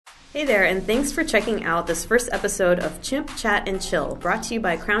Hey there, and thanks for checking out this first episode of Chimp, Chat, and Chill, brought to you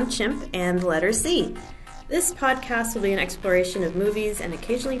by Crown Chimp and the letter C. This podcast will be an exploration of movies and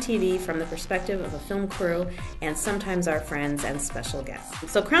occasionally TV from the perspective of a film crew and sometimes our friends and special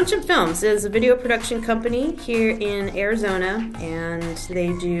guests. So Crown Chimp Films is a video production company here in Arizona, and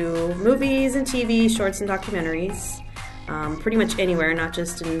they do movies and TV, shorts and documentaries, pretty much anywhere, not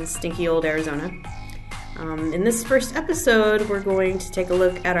just in stinky old Arizona. In this first episode, we're going to take a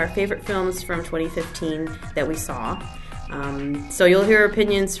look at our favorite films from 2015 that we saw. So you'll hear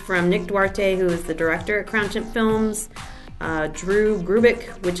opinions from Nick Duarte, who is the director at Crown Chimp Films, Drew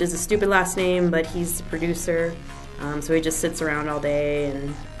Grubik, which is a stupid last name, but he's the producer, so he just sits around all day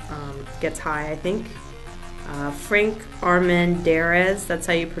and gets high, I think. Frank Armendariz, that's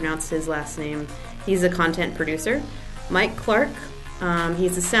how you pronounce his last name. He's a content producer. Mike Clark,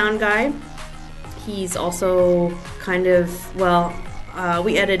 he's a sound guy. He's also kind of,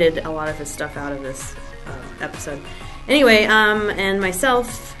 we edited a lot of his stuff out of this episode. Anyway, and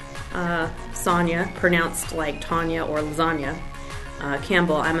myself, Sonia, pronounced like Tanya or lasagna,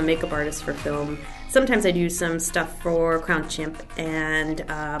 Campbell. I'm a makeup artist for film. Sometimes I do some stuff for Crown Chimp, and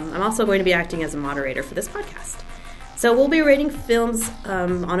I'm also going to be acting as a moderator for this podcast. So we'll be rating films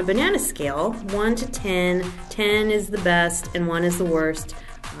on a banana scale, 1 to 10. 10 is the best, and 1 is the worst.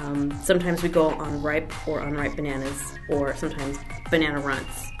 Sometimes we go on ripe or unripe bananas, or sometimes banana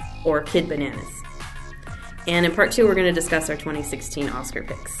runts, or kid bananas. And in part 2, we're going to discuss our 2016 Oscar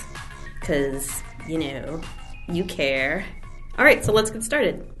picks, because, you care. All right, so let's get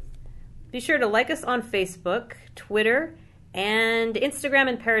started. Be sure to like us on Facebook, Twitter, and Instagram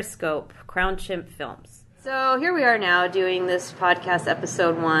and Periscope, Crown Chimp Films. So here we are now doing this podcast,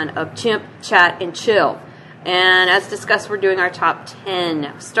 episode 1 of Chimp, Chat, and Chill. And as discussed, we're doing our top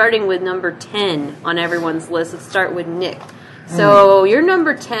 10, starting with number 10 on everyone's list. Let's start with Nick. So your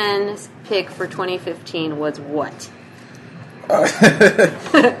number 10 pick for 2015 was what?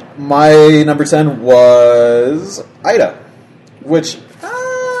 My number 10 was Ida, which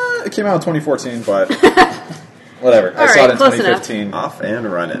it came out in 2014, but whatever. I saw it in 2015. Enough. Off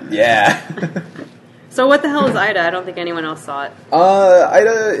and running. Yeah. So what the hell is Ida? I don't think anyone else saw it.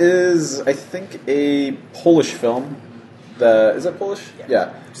 Ida is, I think, a Polish film. Is it Polish?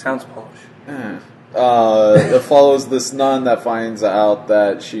 Yeah. Sounds Polish. It follows this nun that finds out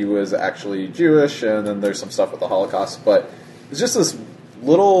that she was actually Jewish, and then there's some stuff with the Holocaust. But it's just this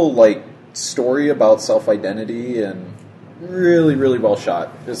little, story about self-identity, and really, really well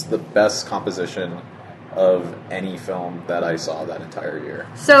shot. Just the best composition of any film that I saw that entire year.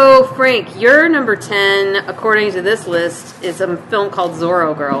 So, Frank, your number 10, according to this list, is a film called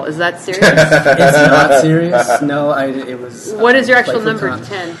Zorro Girl. Is that serious? It's not serious. No, it was... What is your actual number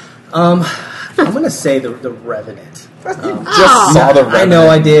 10? I'm going to say The Revenant. You just saw The Revenant. I know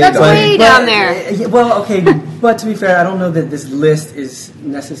I did. That's way down there. Well, okay, but to be fair, I don't know that this list is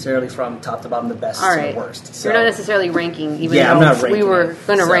necessarily from top to bottom the best to the worst. So. You're not necessarily ranking, even I'm though not ranking we were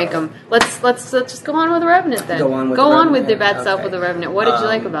going to rank them. Let's just go on with The Revenant then. Go on with the bad stuff with The Revenant. What did you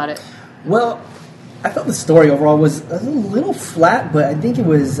like about it? Well, I felt the story overall was a little flat, but I think it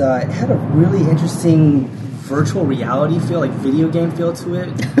was it had a really interesting virtual reality feel, video game feel to it.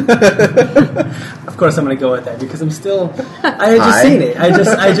 Of course, I'm going to go with that because I had just seen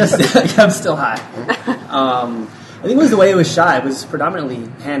it. I'm still high. I think it was the way it was shot. It was predominantly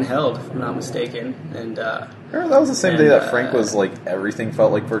handheld, if I'm not mistaken. And that was the same day that Frank was everything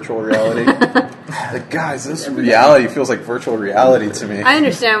felt like virtual reality. Guys, this reality feels like virtual reality to me. I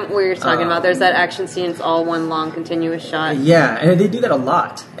understand what you're talking about. There's that action scene. It's all one long continuous shot. Yeah, and they do that a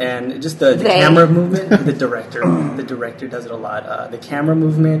lot. And just the camera movement, the director does it a lot. The camera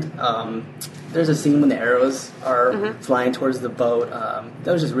movement, there's a scene when the arrows are flying towards the boat.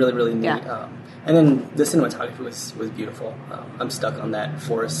 That was just really, really neat. Yeah. And then the cinematography was beautiful. I'm stuck on that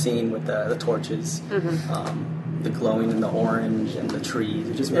forest scene with the torches. The glowing and the orange and the trees.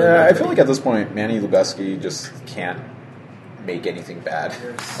 It just really I feel like at this point, Manny Lubeski just can't make anything bad.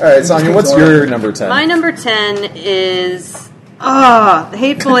 All right, Sonia, what's your number 10? My number 10 is The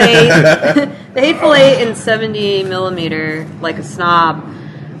Hateful Eight. The Hateful Eight in 70 millimeter, like a snob,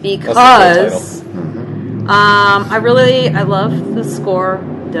 because I love the score.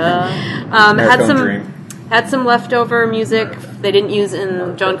 Duh. Had some leftover music they didn't use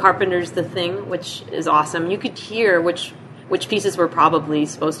in John Carpenter's The Thing, which is awesome. You could hear which pieces were probably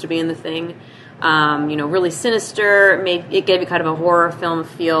supposed to be in The Thing. Really sinister. It gave you kind of a horror film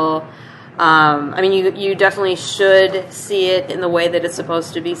feel. You definitely should see it in the way that it's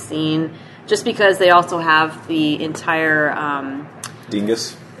supposed to be seen. Just because they also have the entire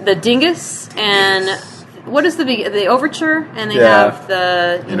Dingus. The Dingus and what is the overture, and they Yeah. have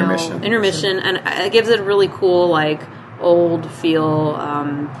the intermission, and it gives it a really cool like old feel.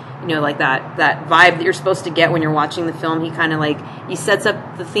 Like that vibe that you're supposed to get when you're watching the film. He kind of like he sets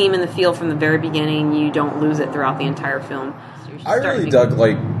up the theme and the feel from the very beginning. You don't lose it throughout the entire film. So I really dug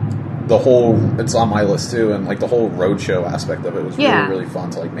like the whole. It's on my list too, and like the whole roadshow aspect of it was really fun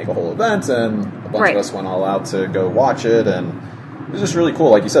to like make a whole event, and a bunch of us went all out to go watch it, and it was just really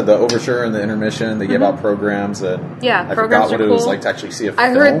cool. Like you said, the overture and the intermission, they gave out programs, and I forgot what it was like to actually see a film. I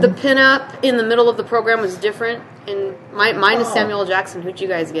heard the pin-up in the middle of the program was different, and mine is Samuel L. Jackson. Who'd you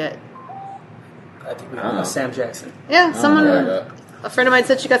guys get? I think we got Sam Jackson. Yeah, a friend of mine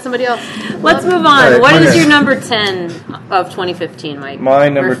said she got somebody else. Let's move on. Right, what is your number 10 of 2015 , Mike? My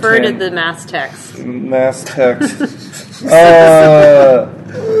number Refer 10. to the mass text. Mass text.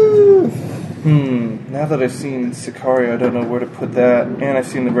 Now that I've seen Sicario, I don't know where to put that. And I've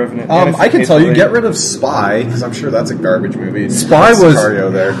seen The Revenant. I can tell you, get rid of Spy, because I'm sure that's a garbage movie. Spy was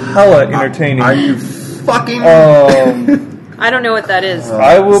Sicario there. hella entertaining. Are you fucking... I don't know what that is.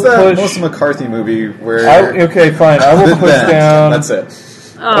 I will it's that push... Melissa McCarthy movie where... okay, fine. I will push down... That's it.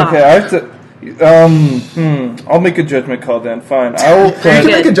 Okay, I have to... I'll make a judgment call then. Fine. I will put... You can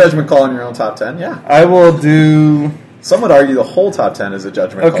make a judgment call on your own top 10, yeah. I will do... Some would argue the whole top 10 is a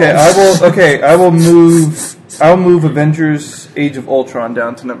judgment call. I'll move Avengers Age of Ultron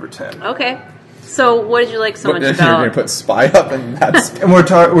down to number 10. Okay. So what did you like so much about... You're going to put Spy up, and that's... And we're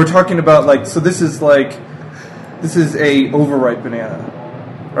talking about, like... So this is a overripe banana,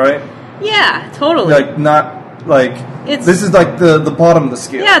 right? Yeah, totally. Like, not... Like, this is like the bottom of the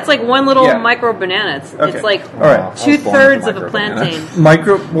scale. Yeah, it's like one little micro banana. It's like all right. 2/3 of a plantain.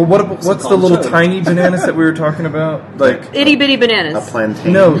 Well, what's the little tiny bananas that we were talking about? Like itty bitty bananas. A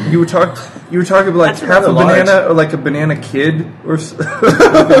plantain. No, you were talking about like half a banana or like a banana kid or.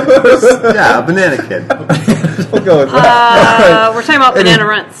 Yeah, a banana kid. We'll go with that. We're talking about banana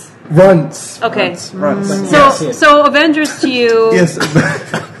runts. Runts. Okay. Runts. So Avengers to you. Yes.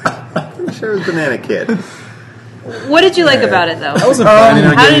 I'm sure it was Banana Kid. What did you like about it, though? I wasn't planning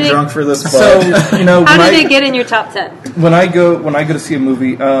on getting drunk for this, but... So, how did it get in your top 10? When I go to see a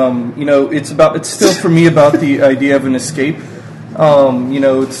movie, it's still for me about the idea of an escape.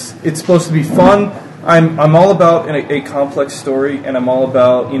 It's supposed to be fun. I'm all about a complex story, and I'm all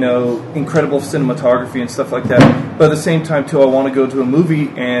about incredible cinematography and stuff like that. But at the same time, too, I want to go to a movie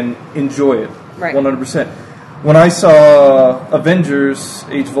and enjoy it, 100%. When I saw Avengers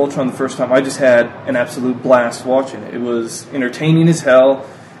Age of Ultron the first time, I just had an absolute blast watching it. It was entertaining as hell.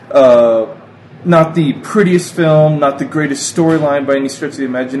 Not the prettiest film, not the greatest storyline by any stretch of the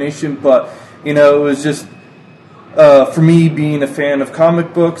imagination, but, it was just, for me, being a fan of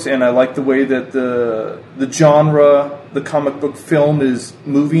comic books, and I like the way that the genre, the comic book film is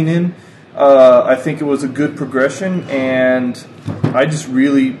moving in. I think it was a good progression, and I just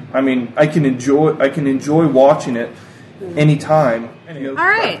really, I can enjoy watching it anytime. All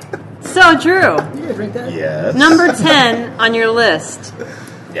right. So, Drew. Yes. Number 10 on your list.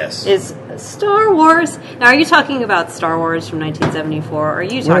 Yes. Is Star Wars. Now, are you talking about Star Wars from 1974, or are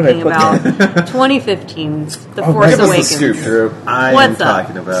you talking about 2015's The Force Awakens? The scoop, Drew. I am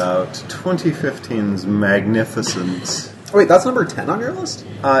talking about 2015's Magnificence. Wait, that's number 10 on your list?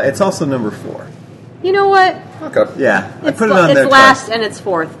 It's also number 4. You know what? Okay. Yeah, I put it on there. It's last and it's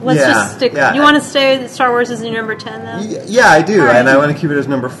fourth. Let's just stick. Yeah. You want to stay that Star Wars is your number 10, then? Yeah, I do, right. and I want to keep it as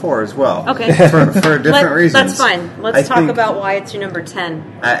number 4 as well. Okay. For different reasons. That's fine. Let's talk about why it's your number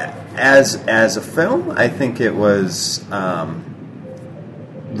 10. As a film, I think it was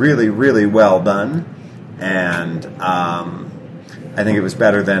really, really well done, and I think it was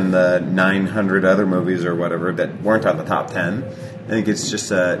better than the 900 other movies or whatever that weren't on the top 10. I think it's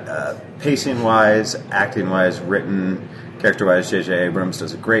just pacing-wise, acting-wise, written, character-wise, J.J. Abrams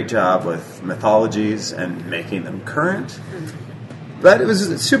does a great job with mythologies and making them current. But it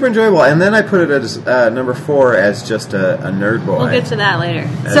was super enjoyable. And then I put it as number 4 as just a nerd boy. We'll get to that later.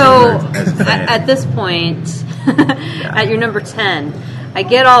 As at this point, at your number 10, I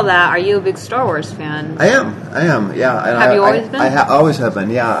get all that. Are you a big Star Wars fan? I am, yeah. And have you always been? I always have been,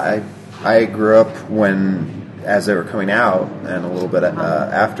 yeah. I grew up as they were coming out and a little bit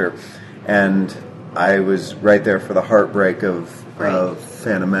after. And I was right there for the heartbreak of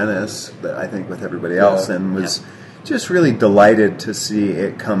Phantom Menace, that I think with everybody else, and was just really delighted to see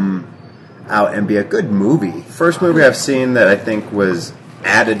it come out and be a good movie. First movie I've seen that I think was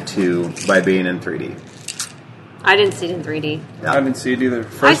added to by being in 3D. I didn't see it in 3D. I didn't see it either.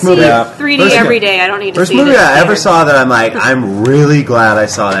 I see 3D every day. I don't need to see it. First movie I ever saw that I'm like, I'm really glad I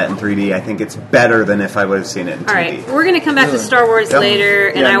saw that in 3D. I think it's better than if I would have seen it in 2D. All right, we're going to come back to Star Wars later,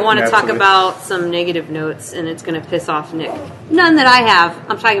 and I want to talk absolutely. about some negative notes, and it's going to piss off Nick. None that I have.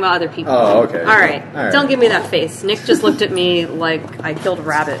 I'm talking about other people. Oh, okay. All right. Don't give me that face. Nick just looked at me like I killed a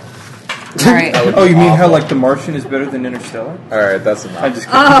rabbit. All right. Oh, you mean how like The Martian is better than Interstellar? All right, that's enough. I'm just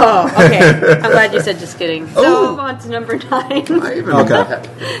kidding. Oh, okay. I'm glad you said just kidding. So, on to number 9.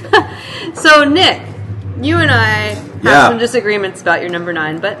 Okay. So, Nick, you and I have some disagreements about your number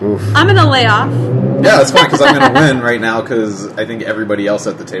 9, but I'm going to lay off. Yeah, that's fine, because I'm going to win right now, because I think everybody else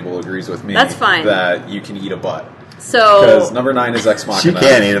at the table agrees with me. That's fine. That you can eat a butt. So, Because number 9 is Ex Machina. She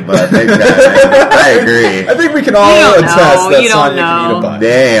can't eat a butt. I agree. I think we can all attest that Sonia can eat a butt.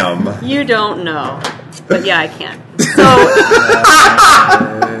 Damn. you don't know. But yeah, I can. So,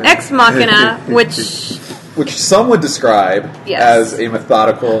 Ex Machina, Which some would describe Yes. as a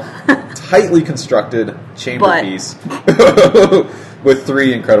methodical, tightly constructed chamber But- piece with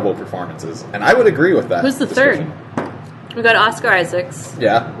 3 incredible performances. And I would agree with that. who's the description. third? We got Oscar Isaacs.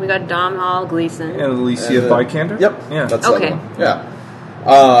 Yeah. We got Dom Hall Gleason. And Alicia Vikander? Yep. Yeah. That's the Okay. other one.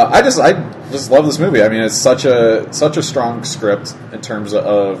 Yeah. I just love this movie. I mean, it's such a strong script in terms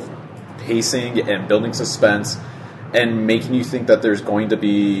of pacing and building suspense and making you think that there's going to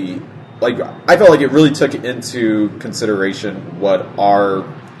be I felt like it really took into consideration what our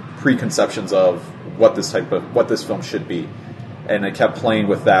preconceptions of what this film should be, and it kept playing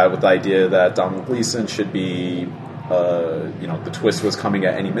with that, with the idea that Donald Gleason should be. The twist was coming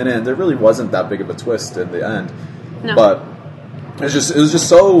at any minute, and there really wasn't that big of a twist in the end. No. But it was just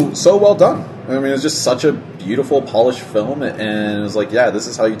so well done. I mean, it was just such a beautiful, polished film, and it was like, yeah, this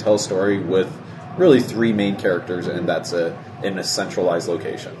is how you tell a story with really 3 main characters, and that's it in a centralized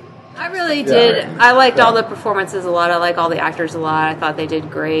location. I really did. right. I liked all the performances a lot. I like all the actors a lot. I thought they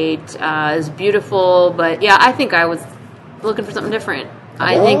did great. It was beautiful, but yeah, I think I was looking for something different.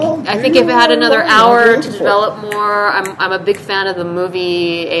 I think if it had another hour to develop more, I'm a big fan of the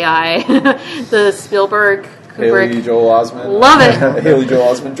movie AI, the Spielberg Kubrick. Haley Joel Osment. Love it. Haley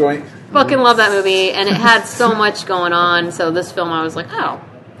Joel Osment joint. Fucking love that movie, and it had so much going on. So this film, I was like, oh,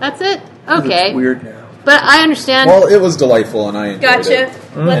 that's it. Okay, It's weird now. but I understand. Well, it was delightful, and I enjoyed Gotcha. it.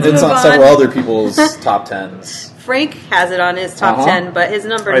 Let's And it's move on on. several other people's top 10s. Frank has it on his top 10, but his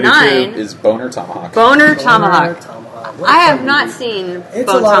number I do 9 Is Boner Tomahawk. Boner Tomahawk. What a I have fun not movie. seen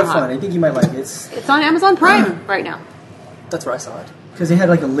It's Bone a lot Tomahawk. of fun. I think you might like it. It's on Amazon Prime right now. That's where I saw it. Because they had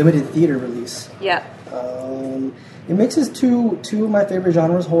like a limited theater release. Yeah. It mixes two of my favorite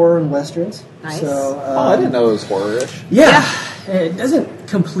genres, horror and westerns. Nice. So, I didn't know it was horror-ish. Yeah. It doesn't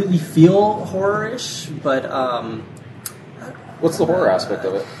completely feel horror-ish, but What's the horror aspect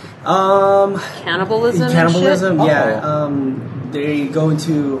of it? Cannibalism. cannibalism. And shit? Yeah. They go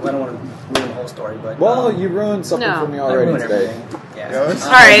into. I don't want to ruin the whole story, but Well, you ruined something No. for me I already ruined today. everything. Yeah.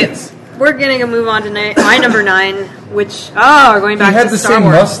 All right. We're going to move on to my number 9, which we're going He back had to the Star same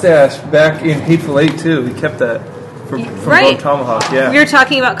Wars. mustache back in Hateful Eight too. He kept that from Right. Bone Tomahawk. Yeah. We were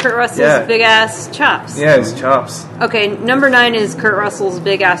talking about Kurt Russell's Yeah. big ass chops. Yeah, his chops. Okay, number 9 is Kurt Russell's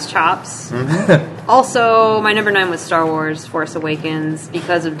big ass chops. Also, my number 9 was Star Wars: Force Awakens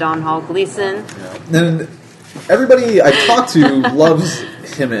because of Don Hall Gleason. And everybody I talked to loves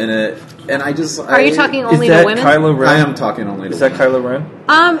him in it, and I just... Are you talking Is only to that women? Kylo Ren? I am talking only to Is that women. Kylo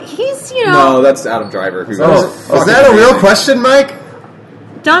Ren? He's No, that's Adam Driver. Who Is was that a real question, Mike?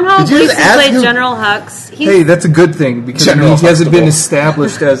 Don Hall Did you just Gleason ask played him? General Hux. Hey, that's a good thing because it General means he hasn't been Huxtable.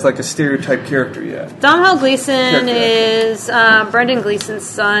 established as like a stereotype character yet. Don Hall Gleason Character. is Brendan Gleason's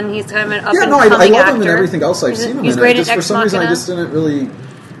son. He's kind of an up Yeah, and no, I coming love actor. him in everything else I've seen him He's in. great Just in for Ex some reason, I Machina. just didn't really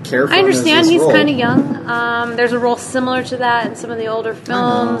care for I him understand as this he's role. kind of young. There's a role similar to that in some of the older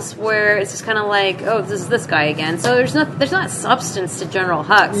films where it's just kind of like, oh, this is this guy again. So there's not substance to General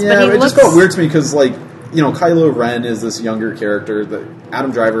Hux. Yeah, but he it looks, just felt weird to me because, like, you know, Kylo Ren is this younger character. That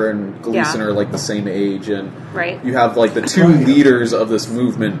Adam Driver and Gleason Yeah. are like the same age, and Right. you have like the two leaders of this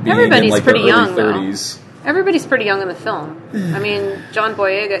movement being Everybody's in like pretty their early young, though. 30s. Everybody's pretty young in the film. I mean, John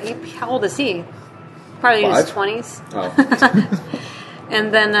Boyega, how old is he? Probably in his 5? 20s. Oh,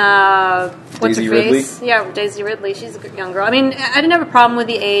 And then, what's Daisy her face? Yeah, Daisy Ridley. She's a good young girl. I mean, I didn't have a problem with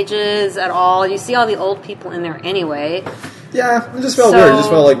the ages at all. You see all the old people in there anyway. yeah, it just felt So- weird. It just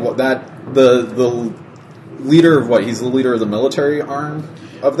felt like the leader of what? He's the leader of the military arm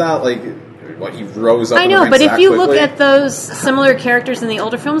of that. Like, what, he rose up. I in the know, ranks but if that you quickly? look at those similar characters in the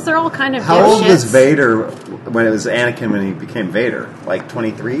older films, they're all kind of How old was dipshits. Vader when it was Anakin when he became Vader? Like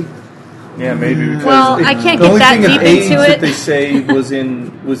 23? Yeah, maybe. Because Well, I can't the get only that thing of deep age into that it. they say was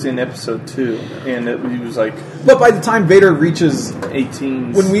in episode 2, and he was like But by the time Vader reaches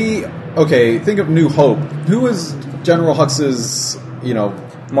 18. think of New Hope. Who is General Hux's,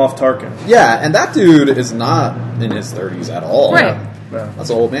 Moff Tarkin. Yeah, and that dude is not in his 30s at all. Right. Yeah. That's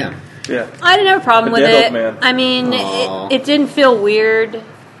an old man. Yeah. I didn't have a problem A with dead it. old man. I mean, it didn't feel weird.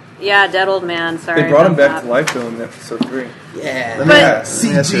 Yeah, dead old man. Sorry. They brought him about back that. to life though in episode 3. Yeah. But- Let me ask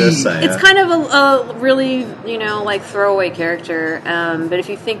you this, Sonia. It's kind of a really, like throwaway character. But if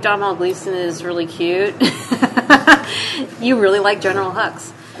you think Domhnall Gleeson is really cute, you really like General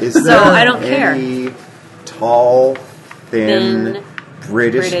Hux. Is So there I don't care. any tall, thin,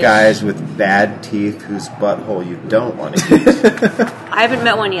 British guys with bad teeth whose butthole you don't want to eat? I haven't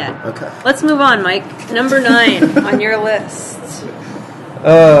met one yet. Okay. Let's move on, Mike. Number 9 on your list.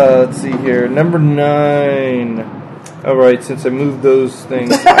 Let's see here. Number 9. All right, since I moved those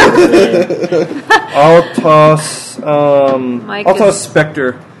things, I'll toss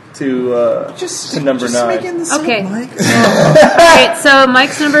Spectre to number 9. Okay. Alright, so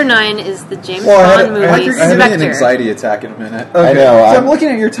Mike's number 9 is the James Bond movie Mike, you're going to give me an Spectre. anxiety attack in a minute. Okay. I know. So I'm looking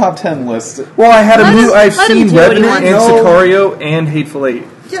at your top 10 list. Well, I had a movie. I've let him seen do what he Revenant and wants. Sicario and Hateful Eight.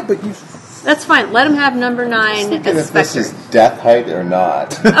 Yeah, but you... That's fine. Let him have number 9 as If this Spectre. is death height or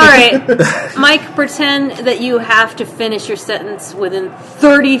not. Alright, Mike, pretend that you have to finish your sentence within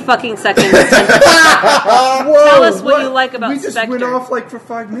 30 fucking seconds. Tell us what you like about We just Spectre. went off like for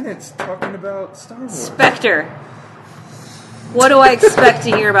 5 minutes talking about Star Wars. Spectre. What do I expect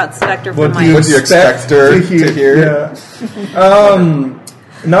to hear about Spectre from Mike? What do you expect to hear? Yeah.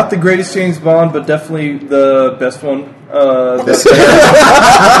 Not the greatest James Bond, but definitely the best one. Best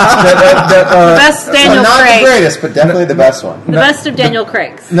Daniel not Craig. the greatest, but definitely the best one. The best of Daniel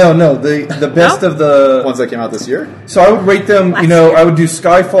Craig's. No, the best of the ones that came out this year? So I would rate them, Last year. I would do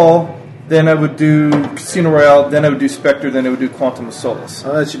Skyfall, then I would do Casino Royale, then I would do Spectre, then I would do Quantum of Solace.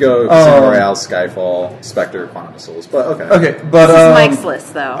 I'll let you go Casino Royale, Skyfall, Spectre, Quantum of Solace. But okay. Okay, but This is Mike's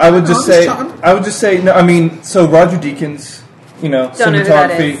list, though. I would just say no. I mean, so Roger Deakins, Don't know who that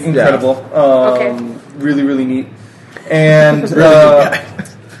cinematography is. incredible, Okay. really really neat, and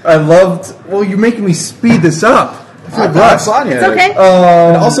I loved. Well, you're making me speed this up. Sonia. It's okay.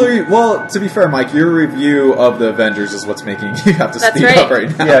 And also, to be fair, Mike, your review of the Avengers is what's making you have to That's speed right. up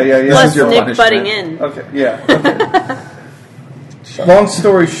right now. Yeah. This Plus is your Nick punishment. butting in. Okay, yeah. Okay. Long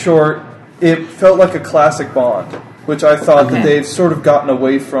story short, it felt like a classic Bond, which I thought that they've sort of gotten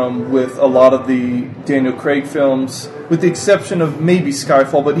away from with a lot of the Daniel Craig films, with the exception of maybe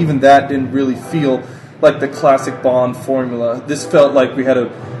Skyfall, but even that didn't really feel like the classic Bond formula. This felt like we had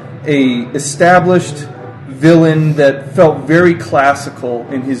a established villain that felt very classical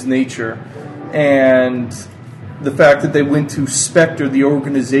in his nature, and the fact that they went to Spectre, the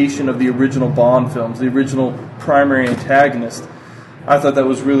organization of the original Bond films, the original primary antagonist, I thought that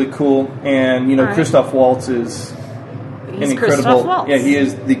was really cool. And right. Christoph Waltz is He's an incredible. Christoph Waltz. Yeah, he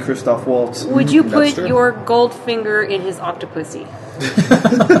is the Christoph Waltz. Would you put true. your gold finger in his octopussy?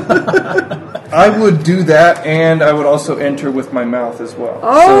 I would do that, and I would also enter with my mouth as well.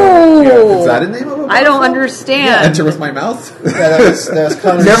 Oh! Is that a name of a I don't film? understand. Yeah, enter with my mouth? That was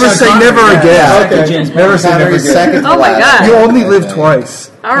Connery. Never say never again. Okay. Never say never Connery's again. second to Oh my last. God. You only live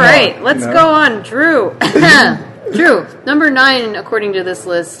twice. All right, let's No. go on. Drew. Drew, number 9, according to this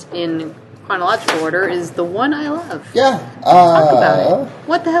list in chronological order, is The One I Love. Yeah. Talk about it.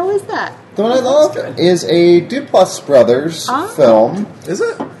 What the hell is that? The One I Love is a Duplass Brothers film. Is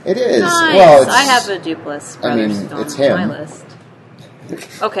it? It is. Nice. Well, it's, I have a Duplass Brothers mean, on it's him. my list.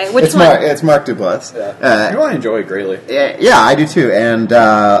 Okay, which it's one? It's Mark Duplass. You want to enjoy it greatly. Yeah, I do too. And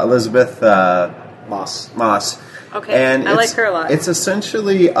Elizabeth Moss. Okay, And I like her a lot. It's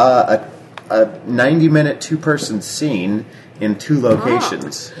essentially a 90-minute two-person scene in 2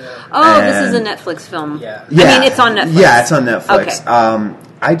 locations. Oh, this is a And- Netflix film. Yeah. I mean, it's on Netflix. Yeah, it's on Netflix. Okay.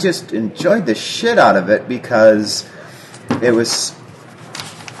 I just enjoyed the shit out of it because it was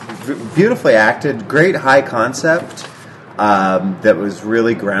beautifully acted, great high concept that was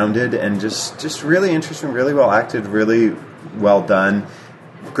really grounded and just really interesting, really well acted, really well done.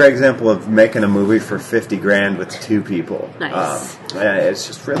 Great example of making a movie for $50,000 with 2 people. Nice. It's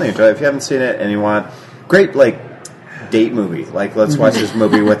just really enjoyable. If you haven't seen it and you want great date movie, let's watch this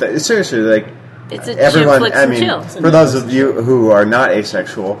movie with it. Seriously, It's a everyone. Chimps I mean, chill. for those of you who are not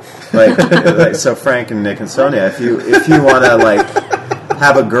asexual, so Frank and Nick and Sonia, if you want to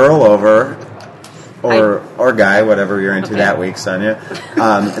have a girl over. Or guy, whatever you're into that week, Sonia.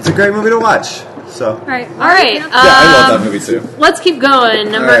 It's a great movie to watch. So. All right. Yeah, I love that movie too. Let's keep going.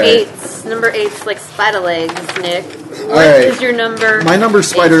 Number All right. 8's like spider legs, Nick. What is your number? My number,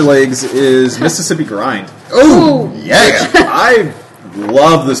 Spider Legs, is Mississippi Grind. Oh, yeah. I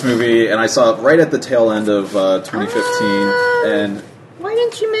love this movie, and I saw it right at the tail end of 2015. And why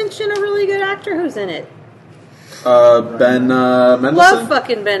didn't you mention a really good actor who's in it? Ben Mendelsohn. Love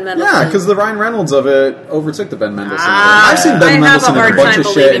fucking Ben Mendelsohn. Yeah, because the Ryan Reynolds of it overtook the Ben Mendelsohn. Ah, I've seen Ben I have Mendelsohn a hard in a bunch time of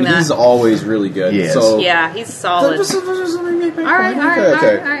shit, believing and that. he's always really good. He is. So Yeah, he's solid. All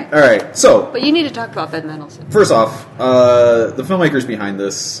right. right. So, But you need to talk about Ben Mendelsohn. first off, the filmmakers behind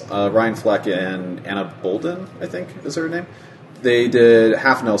this, Ryan Fleck and Anna Bolden, I think is her name. They did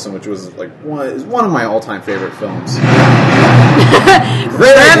Half Nelson, which was like one of my all-time favorite films. Great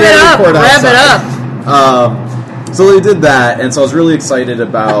idea to record outside. Rev it up. So they did that, and so I was really excited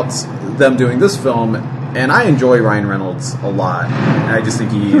about them doing this film. And I enjoy Ryan Reynolds a lot, and I just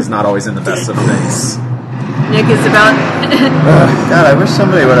think he's not always in the best of things. Nick is about... God, I wish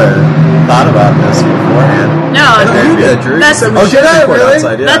somebody would have thought about this beforehand. No, You did, Drew. That's- You said we Oh, should did I? record Really?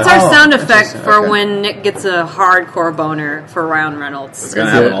 outside, yeah. That's our sound effect interesting. for Okay. when Nick gets a hardcore boner for Ryan Reynolds. It's gonna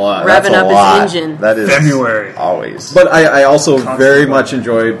happen a lot. That's Revving a up lot. his engine. That is February. always. But I also very much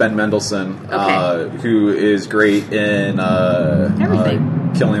enjoy Ben Mendelsohn, Okay. who is great in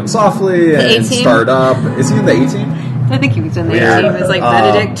Everything. Killing Him Softly and A-Team? Startup. Is he in the A-Team? I think he was in the Yeah. team. It was like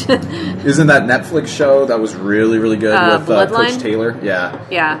Benedict. Isn't that Netflix show that was really, really good with Coach Bloodline? Taylor? Yeah.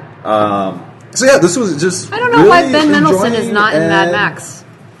 Yeah. So yeah, this was just I don't know why really Ben Mendelsohn is enjoying, not in Mad and Max.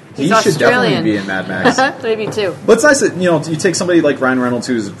 He He's should definitely Australian. be in Mad Max. Maybe too. But it's nice that, you take somebody like Ryan Reynolds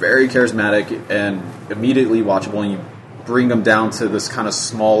who's very charismatic and immediately watchable, and you bring them down to this kind of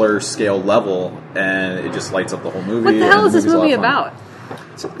smaller scale level, and it just lights up the whole movie. What the hell and is this movie's a lot movie of fun. about?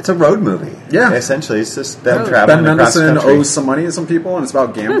 It's a road movie. Yeah. Essentially, it's just them Road. traveling Ben across the Mendelsohn country. owes some money to some people, and it's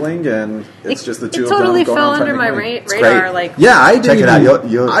about gambling, and it's just the two It of them totally going fell around trying under to my make money. radar. great. Like, Yeah, I didn't Check it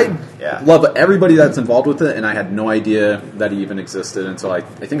even, out. I yeah. love everybody that's involved with it, and I had no idea that he even existed until I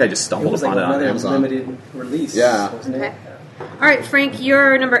think I just It stumbled was like upon it on another Amazon. limited release. Yeah. Wasn't Okay. it? all right, Frank,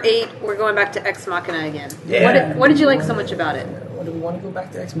 you're number 8. We're going back to Ex Machina again. Yeah. What did you like so much about it? What, do we want to go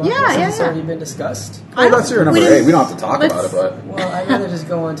back to Ex Machina? Yeah, since yeah, it's yeah. already been discussed. Oh, that's your number we 8. didn't- We don't have to talk let's- about it, but Well, I'd rather just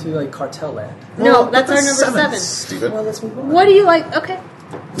go on to like Cartel Land. No, that's our the number seventh, 7. Stupid. Well, let's move on. What do you like? Okay.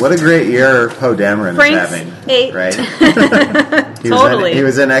 What a great year Poe Dameron Frank's is having. 8. Right? Totally. He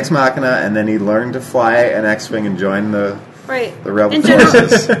was in Ex Machina, and then he learned to fly an X-Wing and join the Right. rebel in General,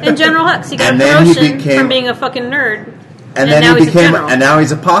 forces. in General Hux. He got And a then he promotion became- from being a fucking nerd. And now then he he's a became, general. and now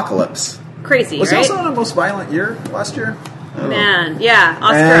he's Apocalypse. Crazy, was he right? also in a most violent year last year? Man, yeah.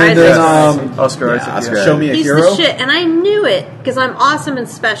 Oscar And Isaac. then Oscar Yeah, Isaac. Oscar yeah. Show Me a He's Hero. the shit, and I knew it because I'm awesome and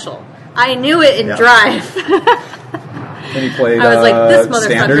special. I knew it in Yeah. Drive. And he played I was like, this motherfucker's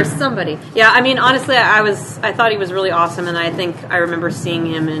Standard. somebody. Yeah, I mean, honestly, I thought he was really awesome, and I think I remember seeing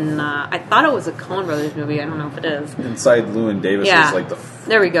him in. I thought it was a Coen Brothers movie. I don't know if it is. Inside Llewyn Davis Yeah. was like the.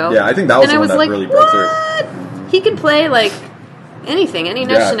 There we go. Yeah, I think that was and the I one was that like, really broke through. what? He can play like anything, any Yeah,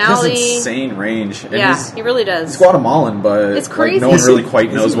 he has nationality. insane range. And Yeah, he's he really does. Guatemalan, but It's like, crazy. no one really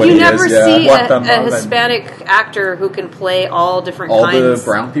quite knows what You he never is. Yeah. see a Guatemalan. Hispanic actor who can play all different All kinds. the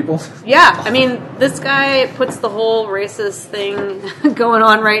brown people. Yeah, I mean, this guy puts the whole racist thing going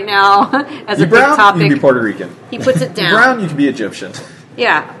on right now as You a big brown, you topic. can be Puerto Rican. He puts it You down. brown, you can be Egyptian.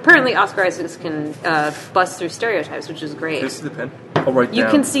 Yeah, apparently Oscar Isaac can bust through stereotypes, which is great. This is the pen. I'll write You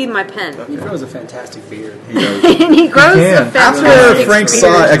down. can see my pen. He grows a fantastic beard. And he grows can. a fantastic After Frank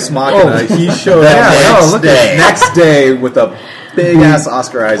saw beard. Ex Machina, he showed Yeah, up no, look at next day with a big ass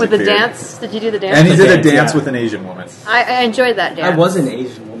Oscar Isaac With the beard. dance, did you do the dance? And he did a dance, dance yeah. with an Asian woman. I enjoyed that dance. I was an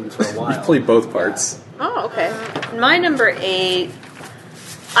Asian woman for a He while. played both parts. Oh, okay. My number 8,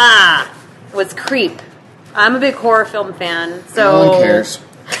 was Creep. I'm a big horror film fan, so No one cares.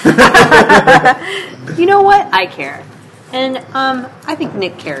 You know what? I care, and I think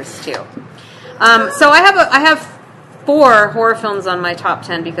Nick cares too. So I have 4 horror films on my top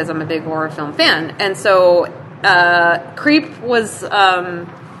 10 because I'm a big horror film fan, and so Creep was a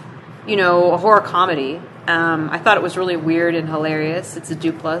horror comedy. I thought it was really weird and hilarious. It's a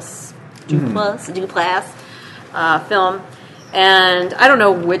Duplass film, and I don't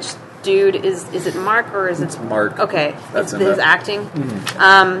know which dude is it Mark or is it Mark. Okay, That's it's in his that. acting.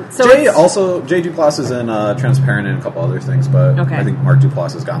 So Jay it's- J. Duplass is in Transparent and a couple other things, but Okay. I think Mark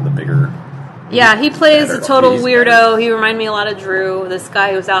Duplass has gotten the bigger. yeah, he plays better. a total He's weirdo. better. He reminded me a lot of Drew, this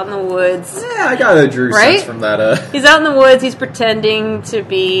guy who's out in the woods. Yeah, I got a Drew Right? sense from that. He's out in the woods. He's pretending to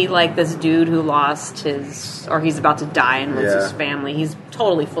be like this dude who lost he's about to die and lose Yeah. his family. He's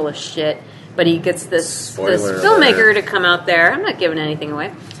totally full of shit. But he gets this Spoiler filmmaker alert. to come out there. I'm not giving anything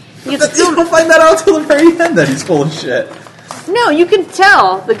away. He gets You don't find that out till the very end that he's full of shit. No, you can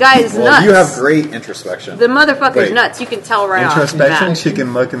tell the guy is nuts. You have great introspection. The motherfucker's Great. nuts. You can tell right off. Introspection. She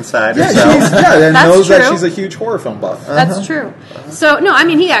can look inside Yeah, herself. and That's knows that true. she's a huge horror film buff. That's true. So, no, I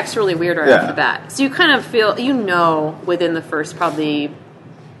mean, he acts really weird right Yeah. off the bat. So you kind of feel, within the first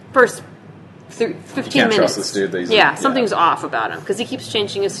 15 can't minutes. trust this dude that he's something's off about him because he keeps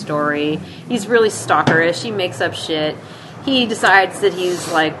changing his story. He's really stalkerish. He makes up shit. He decides that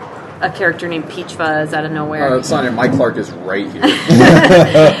he's like a character named Peach Fuzz out of nowhere. Sonia, Mike Clark is right here.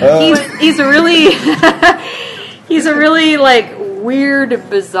 he's a really he's a really like weird,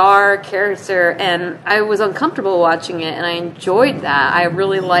 bizarre character, and I was uncomfortable watching it, and I enjoyed that. I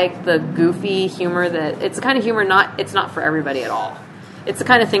really like the goofy humor that it's the kind of humor it's not for everybody at all. It's the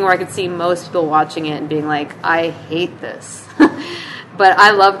kind of thing where I could see most people watching it and being like, I hate this. But I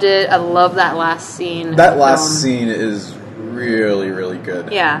loved it. I love that last scene. That last scene is really, really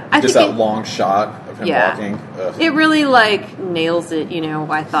good. Yeah. Just that long shot of him walking. Ugh. It really, like, nails it,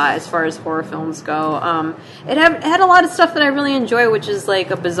 I thought, as far as horror films go. It had a lot of stuff that I really enjoy, which is,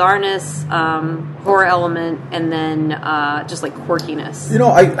 like, a bizarreness, horror element, and then just, like, quirkiness.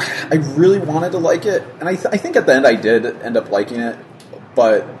 I really wanted to like it, and I think at the end I did end up liking it,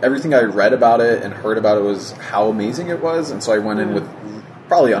 but everything I read about it and heard about it was how amazing it was, and so I went in with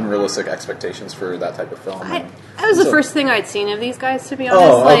probably unrealistic expectations for that type of film. That was the first thing I'd seen of these guys, to be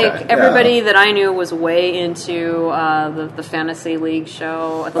honest. Everybody that I knew was way into the Fantasy League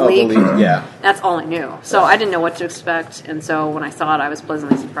show. The League. Yeah. That's all I knew. So I didn't know what to expect, and so when I saw it, I was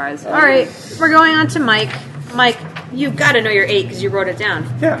pleasantly surprised. All right, we're going on to Mike. Mike, you've got to know your 8 because you wrote it down.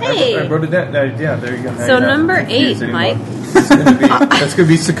 Yeah, hey. I wrote it down. Yeah, there you go. So number 8, Mike. That's going to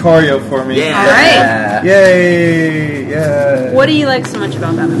be Sicario for me. Yeah. All right. Yay! Yeah. What do you like so much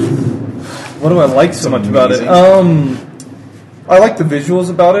about that movie? What do I like so much about it? I like the visuals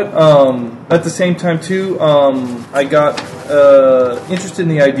about it. At the same time, too, I got interested in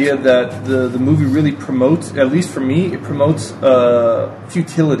the idea that the movie really promotes, at least for me, it promotes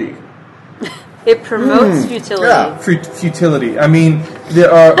futility. It promotes futility. Yeah. Futility. I mean,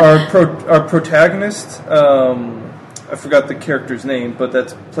 our protagonist, I forgot the character's name, but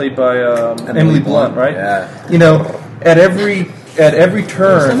that's played by Emily Blunt, right? Yeah. At every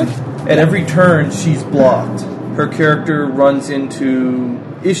turn, she's blocked. Her character runs into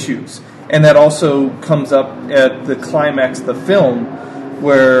issues, and that also comes up at the climax of the film,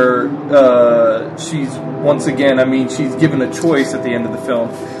 where she's once again. I mean, she's given a choice at the end of the film,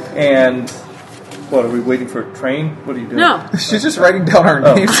 and. What, are we waiting for a train? What are you doing? No. She's just writing down our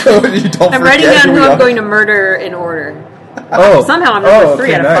names so you don't I'm forget writing down who I'm are. going to murder in order. Oh. Somehow I'm number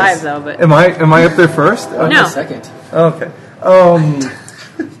 3 out of 5, though. But Am I up there first? No. Second. Okay. Well,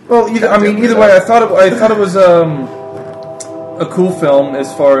 either way, I thought it was a cool film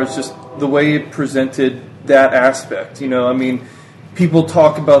as far as just the way it presented that aspect. People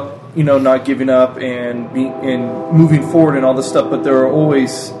talk about not giving up and moving forward and all this stuff, but there are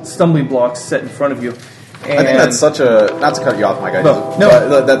always stumbling blocks set in front of you. And I think that's such a, not to cut you off, Mike,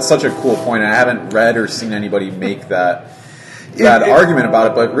 but that's such a cool point, and I haven't read or seen anybody make that argument about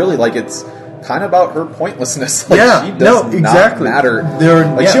it, but really, like, it's kind of about her pointlessness. Like, she does not matter.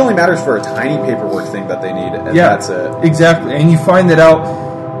 She only matters for a tiny paperwork thing that they need, and that's it. Exactly, and you find that out,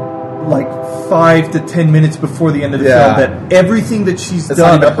 like, 5 to 10 minutes before the end of the film, that everything that she's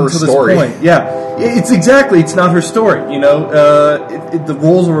done up until this point, it's not her story. The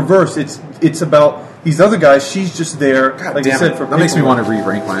roles are reversed. It's about these other guys. She's just there. God like damn I said, it. for that makes me want to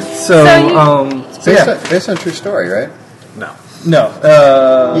re-rank mine. Based on true story, right? No.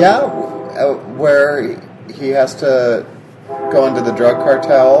 Where he has to go into the drug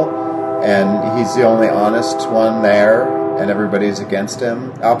cartel, and he's the only honest one there, and everybody's against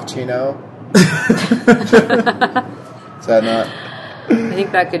him. Al Pacino. Is that not? I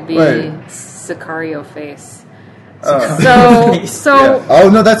think that could be Sicario face. Oh,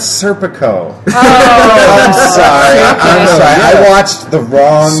 no, that's Serpico. I'm sorry. I watched the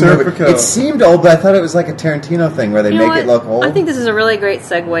wrong movie. It seemed old, but I thought it was like a Tarantino thing where they make it look old. I think this is a really great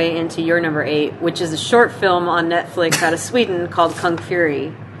segue into your number 8, which is a short film on Netflix out of Sweden called Kung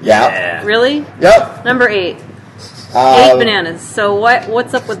Fury. Yeah. Really? Yep. Number 8. 8 bananas. So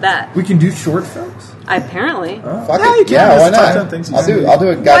what's up with that? We can do short films? Apparently. Fuck it. Yeah, why not? I'll do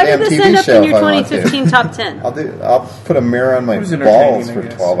a goddamn TV show if I want to. Why did this end up in your 2015 top 10? I'll put a mirror on my balls for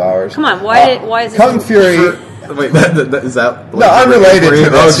 12 hours. Come on, why is it Kung Fury? Wait, is that no, unrelated to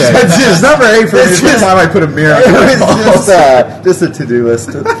this. Okay. It's number 8 for me. This time I put a mirror on my balls. Just a to-do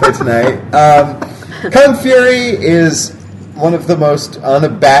list for tonight. Kung Fury is one of the most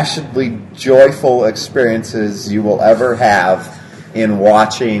unabashedly joyful experiences you will ever have in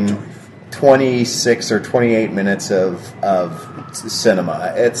watching 26 or 28 minutes of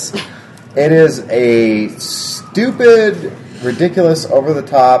cinema. It is a stupid, ridiculous, over the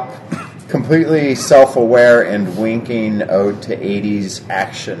top, completely self-aware and winking ode to 80s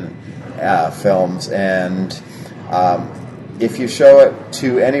action films. And if you show it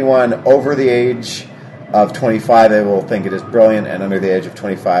to anyone over the age of 25, they will think it is brilliant, and under the age of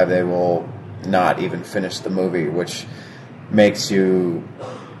 25, they will not even finish the movie, which makes you...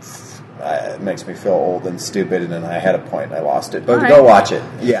 it makes me feel old and stupid, and then I had a point and I lost it. But go watch it.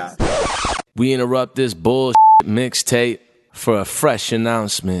 Yeah. We interrupt this bullshit mixtape for a fresh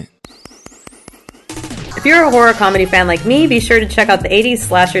announcement. If you're a horror comedy fan like me, be sure to check out the 80s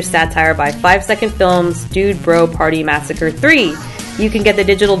slasher satire by 5 Second Films' Dude Bro Party Massacre 3. You can get the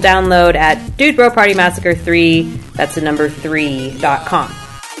digital download at Dude Bro Party Massacre 3, that's the number 3.com.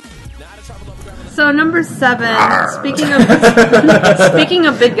 So number 7, speaking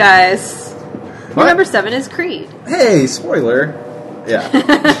of big guys, number 7 is Creed. Hey, spoiler. Yeah.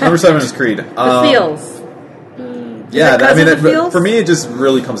 Number 7 is Creed. The feels. Yeah, I mean, for me, it just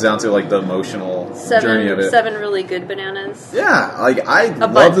really comes down to like the emotional journey of it. 7 really good bananas. Yeah, like I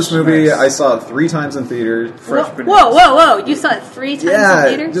love this movie. Nice. I saw it 3 times in theaters. Whoa! You saw it 3 times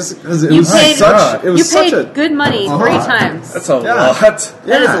in theaters? Just because it was such a good money 3 times. That's a lot.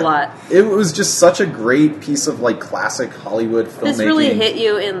 That is a lot. It was just such a great piece of like classic Hollywood filmmaking. This really hit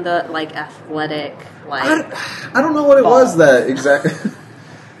you in the like athletic like. I don't know what it was that exactly.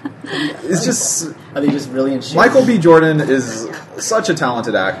 It's just... Are they just really in shape? Michael B. Jordan is such a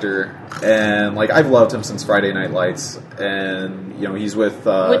talented actor, and like I've loved him since Friday Night Lights, and you know he's with...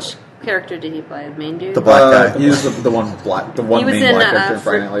 Which character did he play? The main dude? The black guy. He was the one main black character in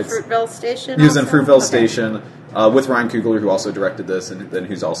Friday Night Lights. Fruitvale Station? He was in Fruitvale Station with Ryan Coogler, who also directed this, and then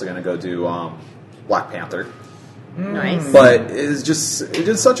who's also going to go do Black Panther. Nice. But it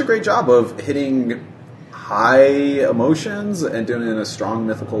did such a great job of hitting high emotions and doing it in a strong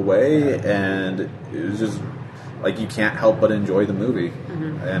mythical way, and it was just like you can't help but enjoy the movie.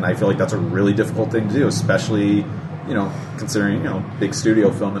 And I feel like that's a really difficult thing to do, especially considering big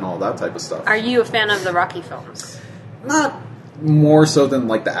studio film and all that type of stuff. Are you a fan of the Rocky films? Not more so than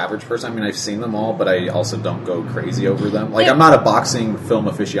like the average person. I mean, I've seen them all, but I also don't go crazy over them. Like I'm not a boxing film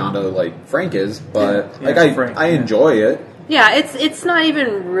aficionado like Frank is, but I enjoy it. Yeah, it's not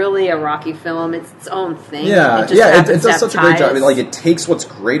even really a Rocky film. It's its own thing. Yeah, it does such a great job. Like it takes what's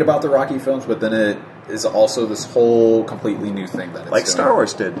great about the Rocky films, but then it is also this whole completely new thing that it's like doing. Star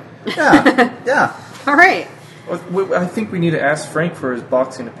Wars did. Yeah. All right. I think we need to ask Frank for his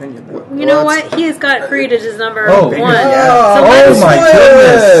boxing opinion. You know what? He has got Creed as his number 1. Yeah. So my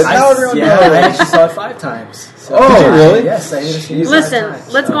goodness! I actually saw it 5 times. So did you really? Yes, I did. Listen,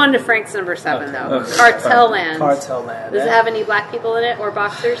 let's go on to Frank's number 7, though. Okay. Cartel Land. Cartel Land. Does it have any black people in it or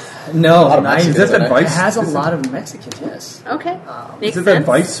boxers? No, Is that the Vice? It has a lot of Mexicans, yes. Okay. Is it that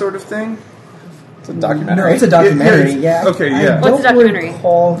Vice sort of thing? It's a documentary. No, it's a documentary, yeah. Okay, yeah. What's the documentary? I don't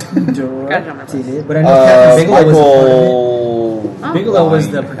recall who directed it, but I know Captain Bigelow was part of it. Bigelow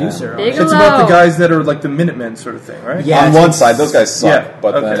was the producer. It's about the guys that are like the Minutemen sort of thing, right? Yeah, on one side, those guys suck,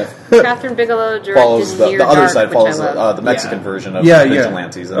 but then Catherine Bigelow directed follows the other side follows the Mexican Yeah. version of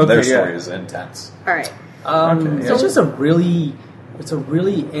Vigilantes, and their story is intense. All right. It's just a really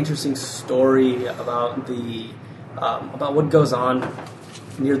interesting story about about what goes on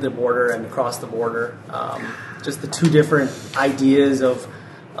near the border and across the border. Just the 2 different ideas of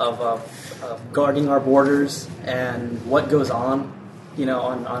guarding our borders and what goes on,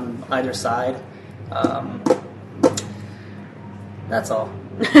 on either side. That's all.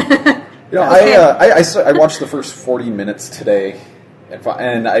 I watched the first 40 minutes today,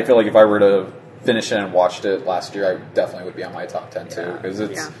 and I feel like if I were to finish it and watched it last year, I definitely would be on my top 10 too, because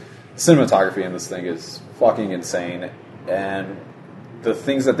cinematography in this thing is fucking insane, and the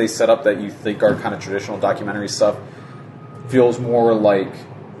things that they set up that you think are kind of traditional documentary stuff feels more like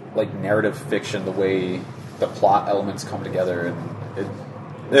narrative fiction, the way the plot elements come together, and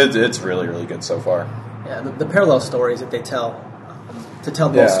it's really, really good so far. Yeah, the parallel stories that they tell, to tell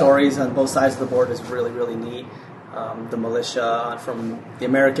both stories on both sides of the border is really, really neat. The militia, from the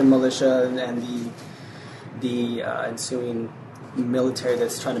American militia and the ensuing military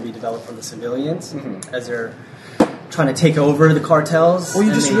that's trying to be developed from the civilians as they're trying to take over the cartels. Well,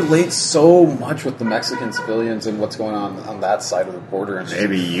 you just relate so much with the Mexican civilians and what's going on that side of the border. And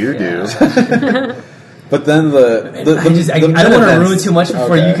maybe you do. But then I don't want to ruin too much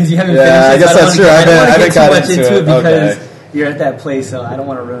for you because you haven't finished it. I guess that's true. I haven't got into it because you're at that place, so I don't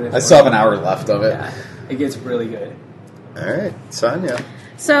want to ruin it. I still have an hour left of it. Yeah, it gets really good. All right, Sonia.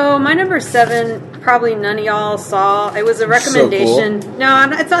 So my number 7, probably none of y'all saw. It was a recommendation. So cool. No,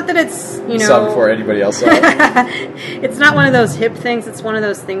 it's not that it's, you know... Saw before anybody else saw it. It's not one of those hip things. It's one of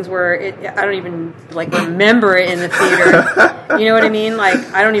those things where I don't even, like, remember it in the theater. You know what I mean? Like,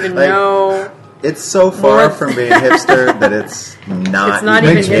 I don't even know... It's so far from being hipster that it's not. It's not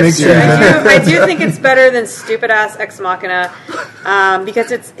even hipster. I do think it's better than stupid ass Ex Machina,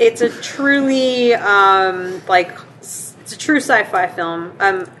 because it's a truly it's a true sci-fi film.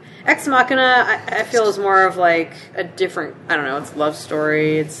 Ex Machina, I feel, is more of like a different. I don't know. It's a love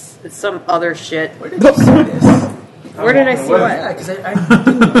story. It's some other shit. Where did you see this? Where did I see what? Yeah, because I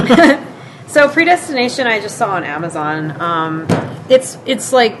So Predestination, I just saw on Amazon.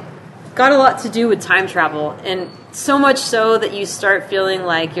 It's like. Got a lot to do with time travel, and so much so that you start feeling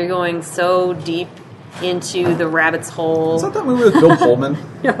like you're going so deep into the rabbit's hole. Is that that movie with Bill Pullman?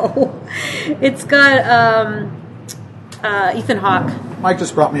 No. It's got Ethan Hawke. Mike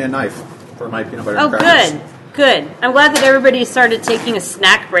just brought me a knife for my peanut butter and Oh, crackers. good. I'm glad that everybody started taking a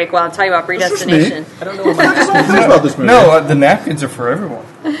snack break while I'm talking about Predestination. I don't know what my Think about this movie. No, the napkins are for everyone.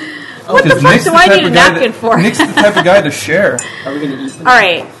 What the fuck do I need a napkin for? Nick's the type of guy to share. Are we going to eat them? All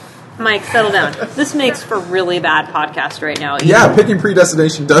right. Mike, settle down. This makes for really bad podcast right now. Yeah, picking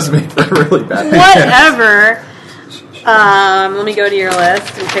Predestination does make for a really bad Whatever. Let me go to your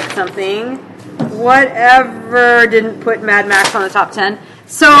list and pick something. Whatever didn't put Mad Max on the top 10.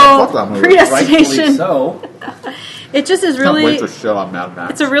 So, fuck that movie. Predestination. So, It just is Can't really... wait to shit on Mad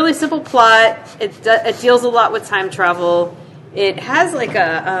Max. It's a really simple plot. It deals a lot with time travel. It has like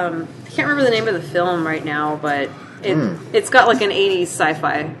a... I can't remember the name of the film right now, but... It's got like an 80s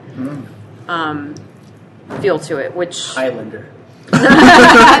sci-fi feel to it, which... Highlander.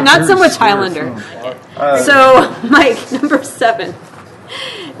 Not so much Highlander. So, Mike, number 7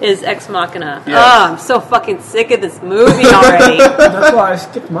 is Ex Machina. Yes. Oh, I'm so fucking sick of this movie already. That's why I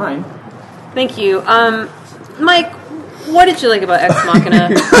skipped mine. Thank you. Mike, what did you like about Ex Machina?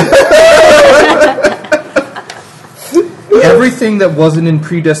 Everything that wasn't in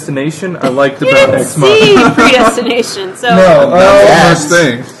Predestination, I liked You about didn't Ex Machina. see Predestination, so... Worst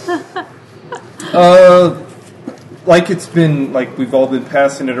thing. Like it's been, like we've all been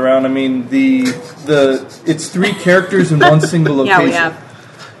passing it around. I mean, it's 3 characters in one single location. Yeah, we have.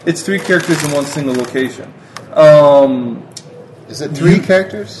 It's 3 characters in one single location. Is it 3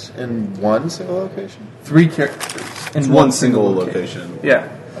 characters in one single location? 3 characters in One single location. Yeah.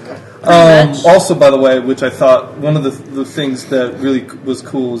 much. Also, by the way, which I thought one of the things that really was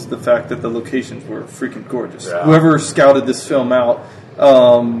cool was the fact that the locations were freaking gorgeous. Yeah. Whoever scouted this film out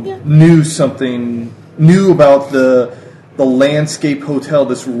knew about the landscape hotel,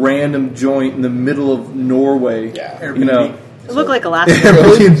 this random joint in the middle of Norway. Yeah. You know, It looked like Alaska.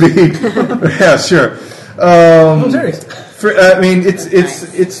 Airbnb. Yeah, sure. I'm serious. I mean,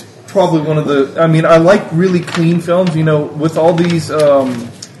 it's probably one of the. I mean, I like really clean films. You know, with all these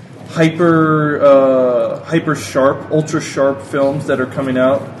hyper sharp, ultra sharp films that are coming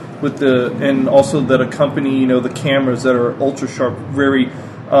out and also that accompany the cameras that are ultra sharp, very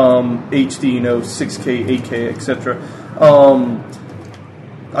HD, 6K, 8K, etc.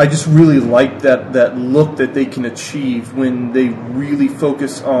 I just really like that look that they can achieve when they really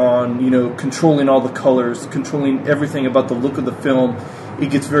focus on, controlling all the colors, controlling everything about the look of the film. It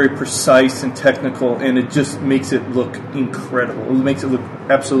gets very precise and technical, and it just makes it look incredible. It makes it look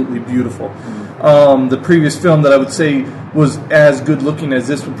absolutely beautiful. The previous film that I would say was as good looking as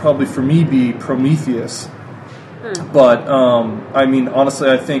this would probably for me be Prometheus. But, I mean, honestly,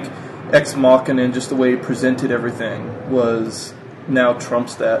 I think Ex Machina and just the way it presented everything now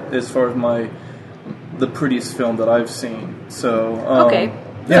trumps that as far as the prettiest film that I've seen. So Okay.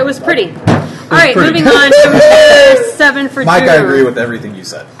 Yeah. So it was pretty. All right, pretty. moving on. Number 7 for Mike, Drew. I agree with everything you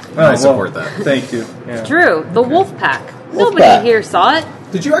said. I support that. Thank you. Yeah. Drew, The Wolf Pack. Nobody Pack. here saw it.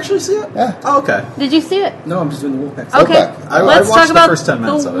 Did you actually see it? Yeah. Oh, okay. Did you see it? No, I'm just doing the Wolfpack. Okay. Pack. I Let's watched talk the about first 10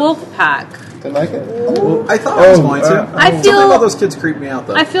 minutes The of it. Wolf Pack. Didn't like it? I thought I was going to. I feel- Something about those kids creep me out,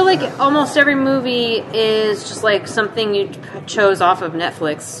 though. I feel like almost every movie is just like something you chose off of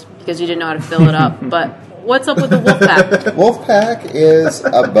Netflix because you didn't know how to fill it up. But what's up with The Wolf Pack? Wolfpack is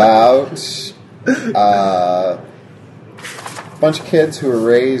about a bunch of kids who were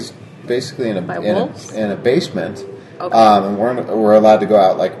raised basically in By a wolves? in a basement. Okay. And we're allowed to go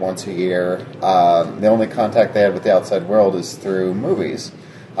out like once a year. The only contact they had with the outside world is through movies.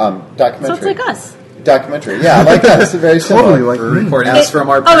 Documentary. So it's like us. Documentary, yeah, like us. Very similar. We're recording this from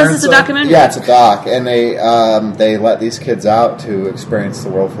our Oh, parents' is this a home. documentary? Yeah, it's a doc, and they let these kids out to experience the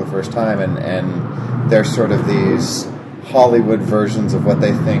world for the first time, and they're sort of these Hollywood versions of what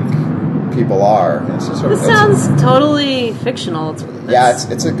they think people are. It's just This sounds totally fictional. It's a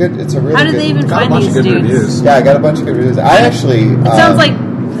really. How did they even find these dudes? Reviews. Yeah, I got a bunch of good reviews. It sounds like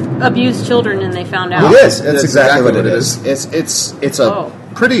abused children, and they found out. It is. It's exactly what it is. It's a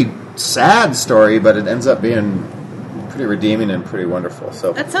pretty sad story, but it ends up being pretty redeeming and pretty wonderful.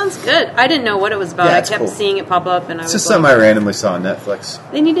 So that sounds good. I didn't know what it was about. Yeah, I kept seeing it pop up, and it's just something I randomly saw on Netflix.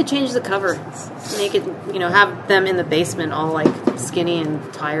 They need to change the cover, make it, have them in the basement, all like skinny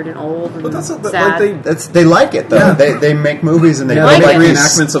and tired and old and sad. They like it though. Yeah. They make movies and they make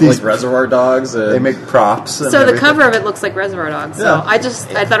reenactments of like Reservoir Dogs. They make props. So the cover of it looks like Reservoir Dogs. So I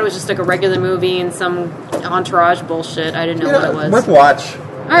thought it was just like a regular movie and some entourage bullshit. I didn't know what it was. Worth watch.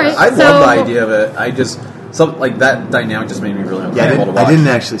 All right, I love the idea of it. I just. Like that dynamic just made me really uncomfortable to watch. I didn't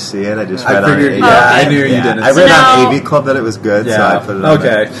actually see it. I just read on it. I knew you didn't. I read on AV Club that it was good, so I put it on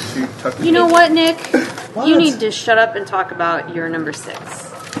there. You know what, Nick? What? You need to shut up and talk about your number 6.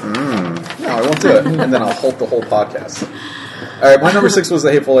 No, I won't do it. And then I'll halt the whole podcast. All right, my number 6 was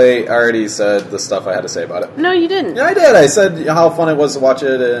The Hateful Eight. I already said the stuff I had to say about it. No, you didn't. Yeah, I did. I said how fun it was to watch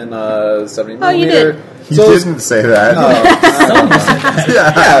it in 70mm. Oh, you did. You didn't say that.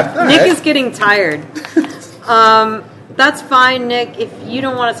 No. Nick is getting tired. That's fine, Nick. If you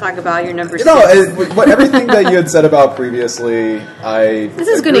don't want to talk about your number 6. No, everything that you had said about previously, This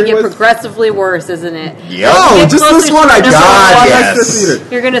is going to get progressively worse, isn't it? Just this one I got. Yes.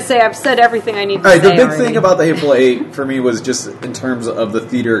 You're going to say, I've said everything I need to say. The big thing about The Hateful Eight for me was just in terms of the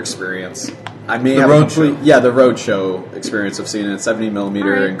theater experience. I may have the roadshow experience of seeing it in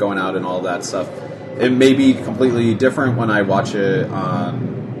 70mm and going out and all that stuff. It may be completely different when I watch it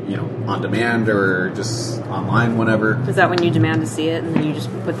on demand or just online, whenever. Is that when you demand to see it and then you just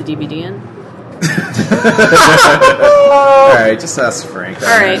put the DVD in? All right, just ask Frank.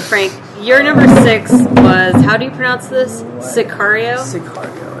 All right, Frank. Your number 6 was, how do you pronounce this? Sicario?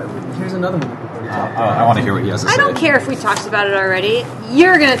 Sicario. Here's another one. I want to hear what he has to say. I don't care if we talked about it already.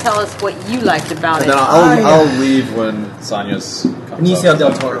 You're going to tell us what you liked about it. Then I'll leave when Sonia's comes Benicio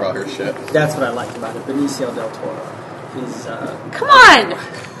del Toro. About her shit. That's what I liked about it. Benicio del Toro. He's come on!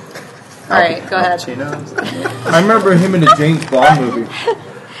 All right, go ahead. I remember him in a James Bond movie.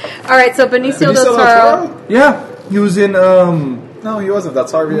 All right, so Benicio del Toro. Yeah, he was in. No, he wasn't.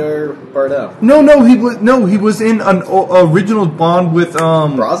 That's Javier Bardem. No, he was in an original Bond with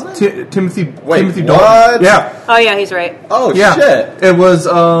Brosnan? Timothy. Wait, Timothy what? Dalton. Yeah. Oh yeah, he's right. Oh yeah. Shit! It was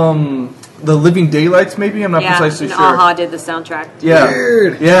The Living Daylights. Maybe I'm not precisely sure. Aha did the soundtrack. Yeah.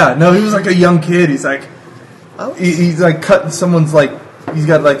 Weird. Yeah. No, he was like a young kid. He's like, he's like cutting someone's like. He's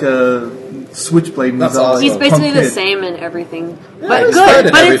got like a switchblade. That's awesome. He's basically the same in everything, but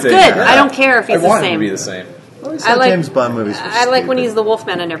good. But it's good. Yeah. I don't care if he's the same. I want him to be the same. I like James Bond movies. I like when he's the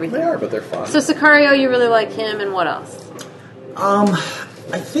Wolfman and everything. They are, but they're fun. So Sicario, you really like him, and what else?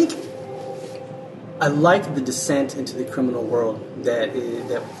 I think I like the descent into the criminal world that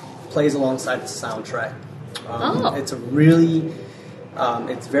plays alongside the soundtrack. It's a really,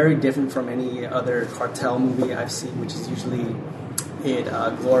 it's very different from any other cartel movie I've seen, which is usually it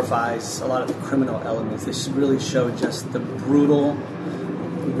glorifies a lot of the criminal elements. This really showed just the brutal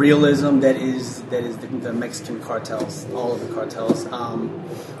realism that is the Mexican cartels, all of the cartels,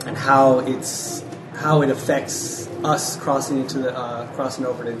 and how it affects us crossing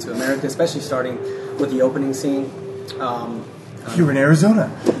over into America, especially starting with the opening scene. You were in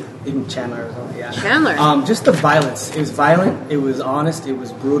Arizona. In Chandler, Arizona, yeah. Chandler. Just the violence. It was violent, it was honest, it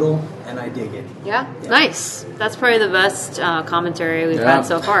was brutal, and I dig it. Yeah. Nice. That's probably the best commentary we've had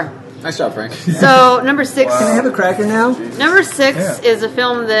so far. Nice job, Frank. So, number 6. Can I have a cracker now? Number 6 is a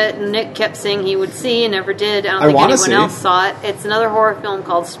film that Nick kept saying he would see and never did. I don't think anyone else saw it. It's another horror film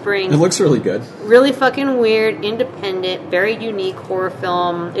called Spring. It looks really good. Really fucking weird, independent, very unique horror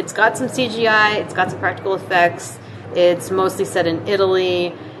film. It's got some CGI. It's got some practical effects. It's mostly set in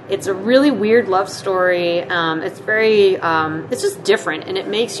Italy. It's a really weird love story. It's very, it's just different, and it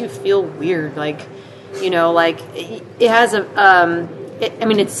makes you feel weird. Like, it has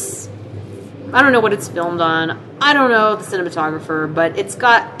it's, I don't know what it's filmed on. I don't know the cinematographer, but it's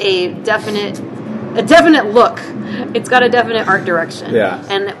got a definite look. It's got a definite art direction. Yeah.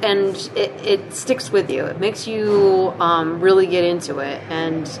 And it sticks with you. It makes you really get into it.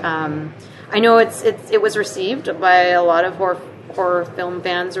 And I know it was received by a lot of horror film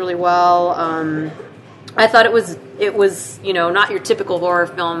fans really well. I thought it was not your typical horror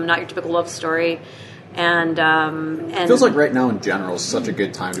film, not your typical love story. And it feels like right now in general is such a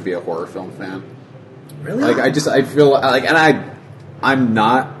good time to be a horror film fan. Really? Like I feel like, and I'm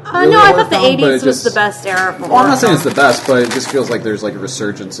not. No, I thought the 80s was the best era for Well, I'm not saying it's the best, but it just feels like there's like a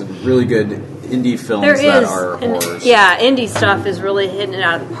resurgence in really good indie films that are horrors. Yeah, indie stuff is really hitting it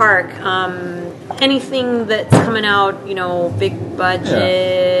out of the park. Anything that's coming out, big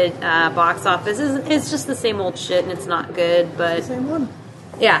budget, box office, it's just the same old shit, and it's not good. But Same one.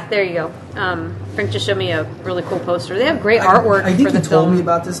 yeah, there you go. Frank just showed me a really cool poster. They have great artwork I think for the you told film. me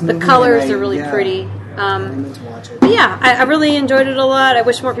about this movie. The colors and are really pretty. I meant to watch it. But yeah, I really enjoyed it a lot. I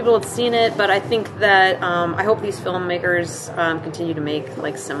wish more people had seen it, but I think that I hope these filmmakers continue to make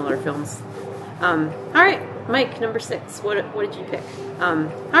like similar films. All right, Mike, number 6. What did you pick? All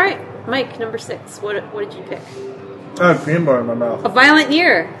right, Mike, number 6. What did you pick? I have peanut butter in my mouth. A Violent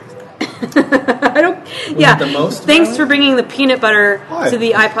Year. I don't. Yeah. The most Thanks violent? for bringing the peanut butter to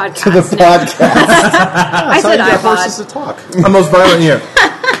the iPodcast. To the podcast. I said horses iPod. to talk. A most violent year.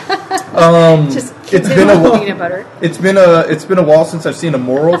 Just It's continue been a with while. peanut butter. It's been a while since I've seen a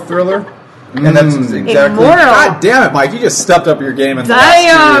moral thriller, and that's exactly. Moral. God damn it, Mike! You just stepped up your game in the last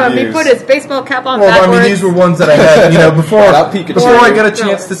Damn! two He reviews. put his baseball cap on Well, backwards. I mean, these were ones that I had, before Without Pikachu. I got a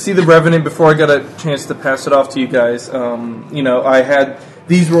chance to see The Revenant, before I got a chance to pass it off to you guys. I had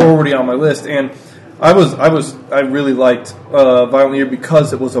these were already on my list, and I really liked Violent Year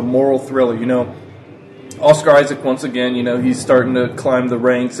because it was a moral thriller. Oscar Isaac once again, he's starting to climb the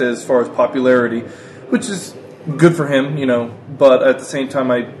ranks as far as popularity, which is good for him, But at the same time,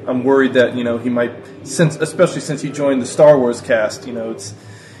 I'm worried that he might, especially since he joined the Star Wars cast, it's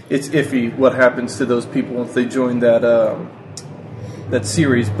iffy what happens to those people once they join that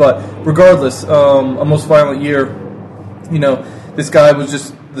series. But regardless, A Most Violent Year, this guy was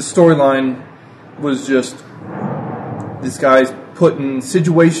just the storyline was just this guy's put in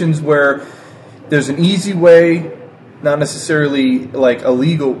situations where there's an easy way, not necessarily like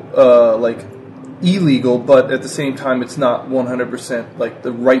illegal, but at the same time it's not 100% like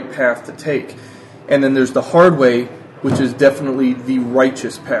the right path to take. And then there's the hard way, which is definitely the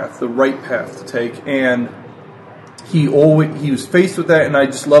righteous path, the right path to take. And he was faced with that, and I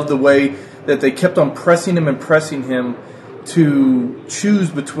just love the way that they kept on pressing him to choose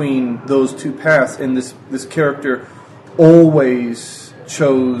between those two paths, and this character always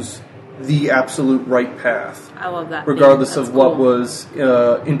chose the absolute right path. I love that. Regardless That's of what cool. was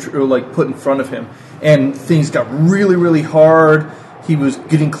put in front of him. And things got really, really hard. He was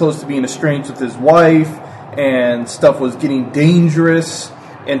getting close to being estranged with his wife, and stuff was getting dangerous.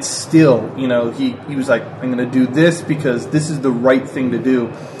 And still, he was like, I'm going to do this because this is the right thing to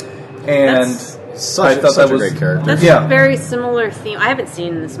do. And Such a great character. That's a very similar theme. I haven't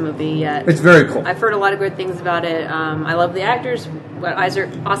seen this movie yet. It's very cool. I've heard a lot of good things about it. I love the actors.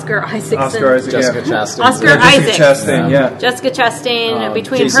 Oscar Isaac, Jessica Chastain. Jessica Chastain.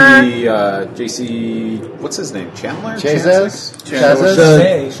 Between JC, her, JC, what's his name? Chandler. Chazes? Yeah.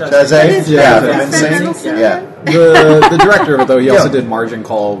 The director of it, though, he also did Margin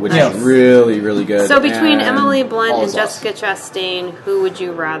Call, which is really, really good. So between and Emily Blunt and Jessica. Jessica Chastain, who would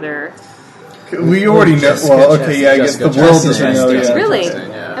you rather? We already know. Well, okay, yeah, I guess the world doesn't know. Yeah. Really? Chastain,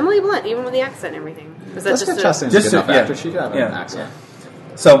 yeah. Emily Blunt, even with the accent and everything. Is that Jessica just Chastain's a good enough actor. She could have an Yeah. accent.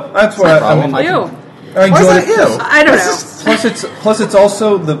 So that's why I enjoyed it. I don't know. Plus, it's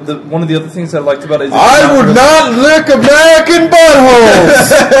also the one of the other things I liked about it is I would not lick American buttholes.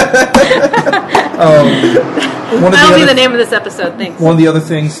 That'll be the name of this episode. Thanks. One of the other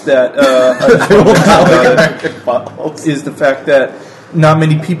things that is the fact that not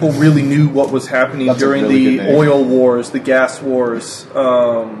many people really knew what was happening during the oil wars, the gas wars.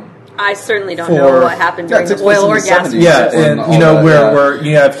 I certainly don't know what happened during the oil or gas wars. Yeah, and where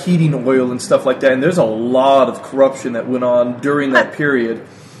you have heating oil and stuff like that, and there's a lot of corruption that went on during that period.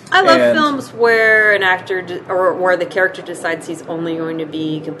 I love films where an actor or where the character decides he's only going to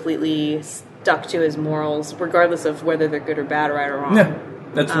be completely stuck to his morals, regardless of whether they're good or bad, right or wrong. Yeah,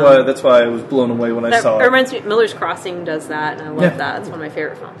 that's why I was blown away when I saw it. It reminds me, Miller's Crossing does that, and I love that. It's one of my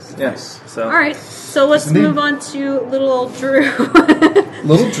favorite films. Yes. So. All right, so let's move on to little old Drew.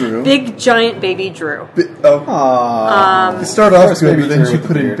 Little Drew. Big, giant baby Drew. You start off good, but then you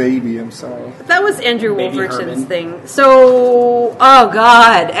put in baby. I'm sorry. That was Andrew Wolverton's thing. So, oh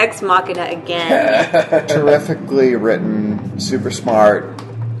God, Ex Machina again. Terrifically written, super smart.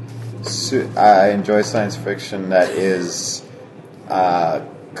 I enjoy science fiction that is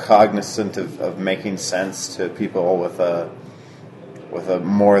cognizant of making sense to people with a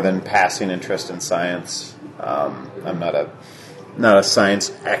more than passing interest in science. I'm not a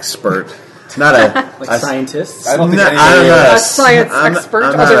science expert. Not a scientists. I don't think a science expert,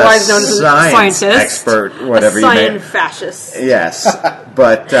 otherwise known as a scientist, expert, whatever a you may. fascist. Yes,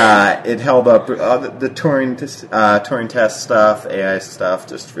 But it held up. The Turing test stuff, AI stuff,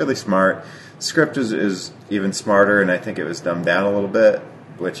 just really smart. Script is even smarter, and I think it was dumbed down a little bit,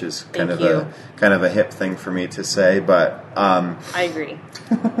 which is kind of a hip thing for me to say. But I agree.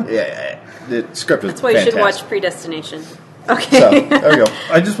 Yeah, the script is. That's why fantastic. you should watch Predestination. Okay. So, there we go.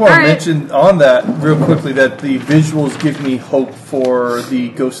 I just want to mention on that real quickly that the visuals give me hope for the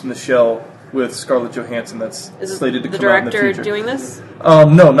Ghost in the Shell with Scarlett Johansson that's slated to come out in the future. Is the director doing this?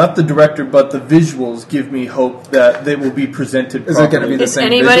 No, not the director, but the visuals give me hope that they will be presented properly. Is it going to be the same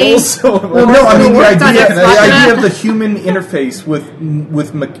anybody? visuals? Well, no, I mean the idea of the human interface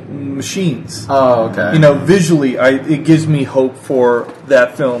with machines. Oh, okay. You know, visually, it gives me hope for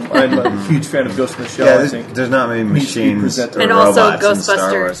that film. I'm a huge fan of Ghost in the Shell. Yeah, I think there's not many machines or and also robots in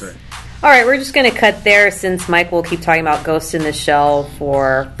Star Wars. Ghostbusters. All right, we're just going to cut there since Mike will keep talking about Ghost in the Shell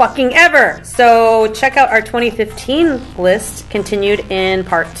for fucking ever. So check out our 2015 list continued in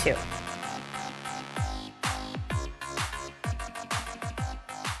part 2.